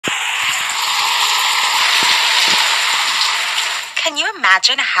Can you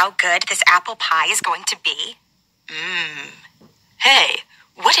imagine how good this apple pie is going to be? Hey,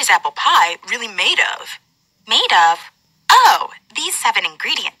 what is apple pie really made of? Made of? Oh, these 7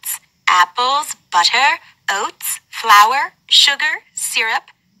 ingredients. Apples, butter, oats, flour, sugar,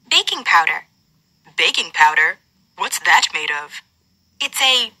 syrup, baking powder. Baking powder? What's that made of? It's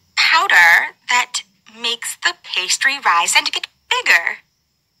a powder that makes the pastry rise and get bigger.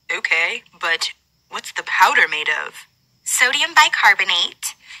 Okay, but what's the powder made of? Sodium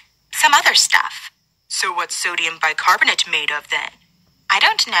bicarbonate. Some other stuff. So what's sodium bicarbonate made of then? I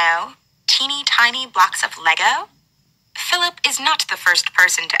don't know. Teeny tiny blocks of Lego? Philip is not the first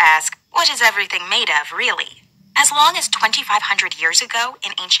person to ask, what is everything made of, really? As long as 2,500 years ago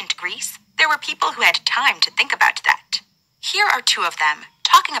in ancient Greece, there were people who had time to think about that. Here are 2 of them,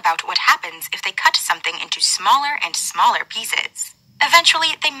 talking about what happens if they cut something into smaller and smaller pieces.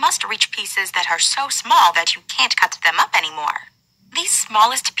 Eventually, they must reach pieces that are so small that you can't cut them up anymore. These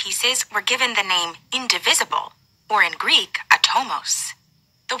smallest pieces were given the name indivisible, or in Greek, atomos.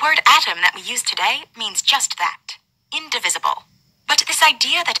 The word atom that we use today means just that, indivisible. But this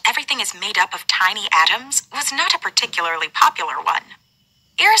idea that everything is made up of tiny atoms was not a particularly popular one.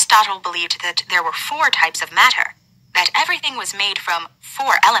 Aristotle believed that there were 4 types of matter, that everything was made from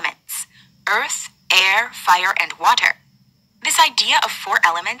 4 elements: earth, air, fire, and water. This idea of 4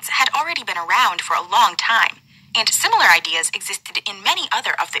 elements had already been around for a long time, and similar ideas existed in many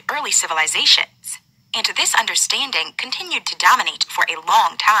other of the early civilizations. And this understanding continued to dominate for a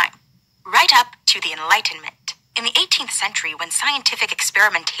long time, right up to the Enlightenment, in the 18th century when scientific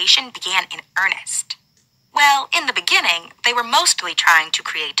experimentation began in earnest. Well, in the beginning, they were mostly trying to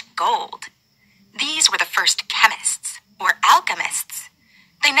create gold. These were the first chemists, or alchemists.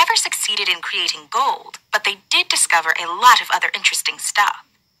 They never succeeded in creating gold, but they did discover a lot of other interesting stuff.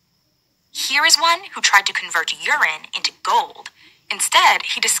 Here is one who tried to convert urine into gold. Instead,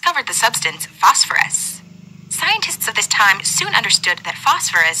 he discovered the substance phosphorus. Scientists of this time soon understood that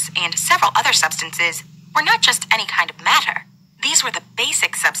phosphorus and several other substances were not just any kind of matter. These were the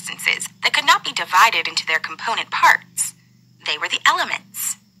basic substances that could not be divided into their component parts. They were the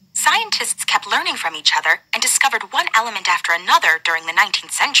elements. Scientists kept learning from each other and discovered one element after another during the 19th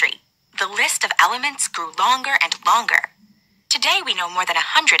century. The list of elements grew longer and longer. Today we know more than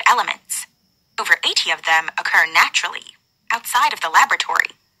 100 elements. Over 80 of them occur naturally, outside of the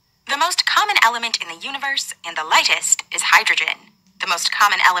laboratory. The most common element in the universe and the lightest is hydrogen. The most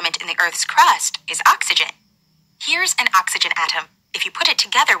common element in the Earth's crust is oxygen. Here's an oxygen atom. If you put it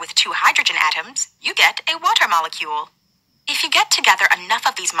together with 2 hydrogen atoms, you get a water molecule. If you get together enough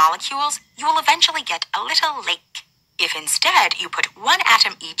of these molecules, you will eventually get a little lake. If instead you put 1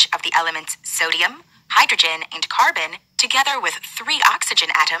 atom each of the elements sodium, hydrogen, and carbon together with 3 oxygen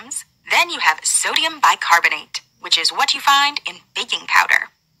atoms, then you have sodium bicarbonate, which is what you find in baking powder.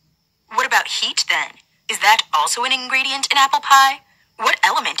 What about heat then? Is that also an ingredient in apple pie? What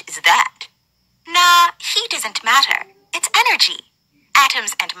element is that? Nah, heat isn't matter. It's energy.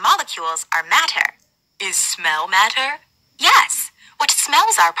 Atoms and molecules are matter. Is smell matter? Yes. What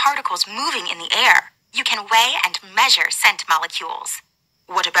smells are particles moving in the air. You can weigh and measure scent molecules.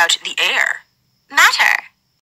 What about the air? Matter.